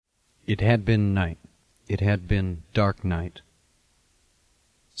It had been night. It had been dark night.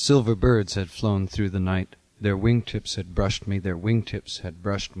 Silver birds had flown through the night. Their wingtips had brushed me. Their wingtips had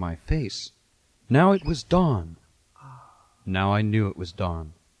brushed my face. Now it was dawn. Now I knew it was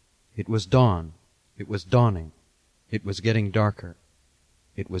dawn. It was dawn. It was dawning. It was getting darker.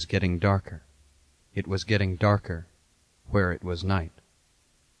 It was getting darker. It was getting darker where it was night.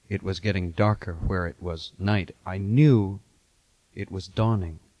 It was getting darker where it was night. I knew it was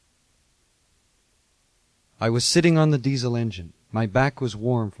dawning. I was sitting on the diesel engine. My back was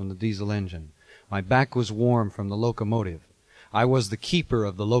warm from the diesel engine. My back was warm from the locomotive. I was the keeper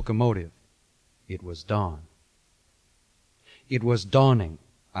of the locomotive. It was dawn. It was dawning.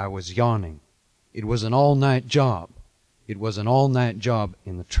 I was yawning. It was an all-night job. It was an all-night job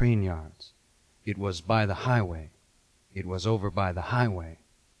in the train yards. It was by the highway. It was over by the highway.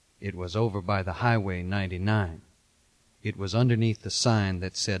 It was over by the Highway 99. It was underneath the sign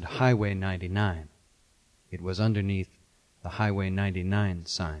that said Highway 99. It was underneath the Highway 99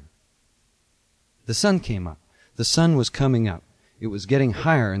 sign. The sun came up. The sun was coming up. It was getting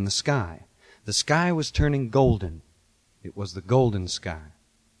higher in the sky. The sky was turning golden. It was the golden sky.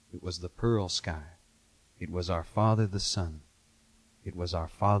 It was the pearl sky. It was our Father the Sun. It was our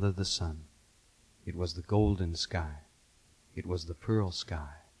Father the Sun. It was the golden sky. It was the pearl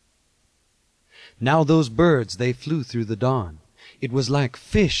sky. Now those birds, they flew through the dawn. It was like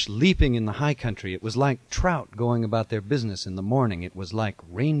fish leaping in the high country. It was like trout going about their business in the morning. It was like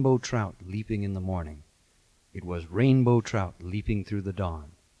rainbow trout leaping in the morning. It was rainbow trout leaping through the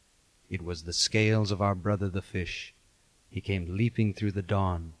dawn. It was the scales of our brother the fish. He came leaping through the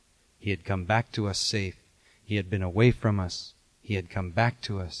dawn. He had come back to us safe. He had been away from us. He had come back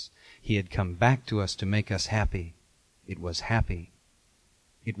to us. He had come back to us to make us happy. It was happy.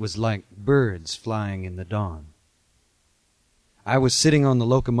 It was like birds flying in the dawn. I was sitting on the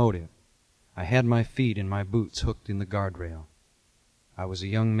locomotive. I had my feet in my boots hooked in the guardrail. I was a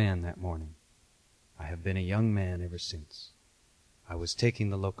young man that morning. I have been a young man ever since. I was taking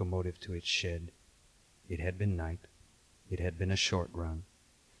the locomotive to its shed. It had been night. It had been a short run.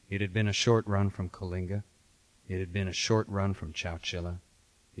 It had been a short run from Coalinga. It had been a short run from Chowchilla.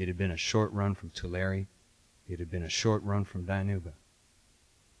 It had been a short run from Tulare. It had been a short run from Dinuba.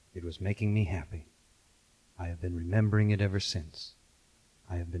 It was making me happy. I have been remembering it ever since.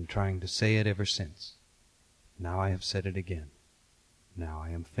 I have been trying to say it ever since. Now I have said it again. Now I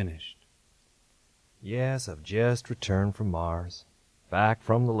am finished. Yes, I've just returned from Mars, back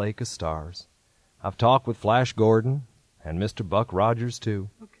from the Lake of Stars. I've talked with Flash Gordon and Mr. Buck Rogers, too.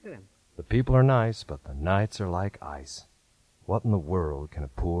 Okay. The people are nice, but the nights are like ice. What in the world can a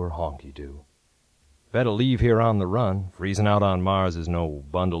poor honky do? Better leave here on the run. Freezing out on Mars is no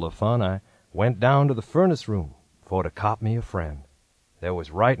bundle of fun. I went down to the furnace room for to cop me a friend. There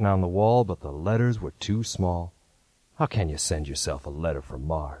was writing on the wall, but the letters were too small. How can you send yourself a letter from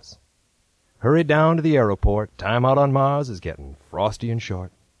Mars? Hurried down to the aeroport. Time out on Mars is getting frosty and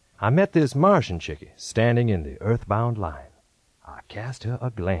short. I met this Martian chickie standing in the earthbound line. I cast her a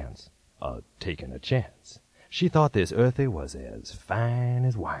glance, taking a chance. She thought this earthy was as fine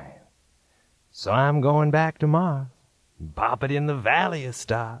as wine. So I'm going back to Mars, pop it in the Valley of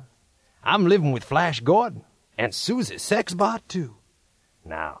Stars. I'm living with Flash Gordon and Susie Sexbot, too.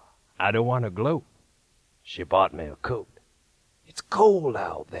 Now, I don't want to gloat. She bought me a coat. It's cold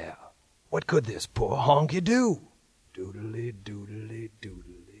out there. What could this poor honky do? Doodly, doodly,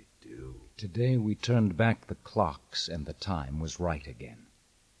 doodly, doo. Today we turned back the clocks, and the time was right again.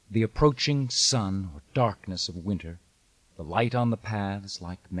 The approaching sun or darkness of winter, the light on the paths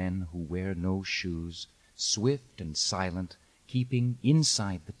like men who wear no shoes, swift and silent, keeping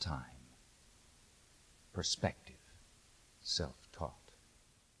inside the time. Perspective, self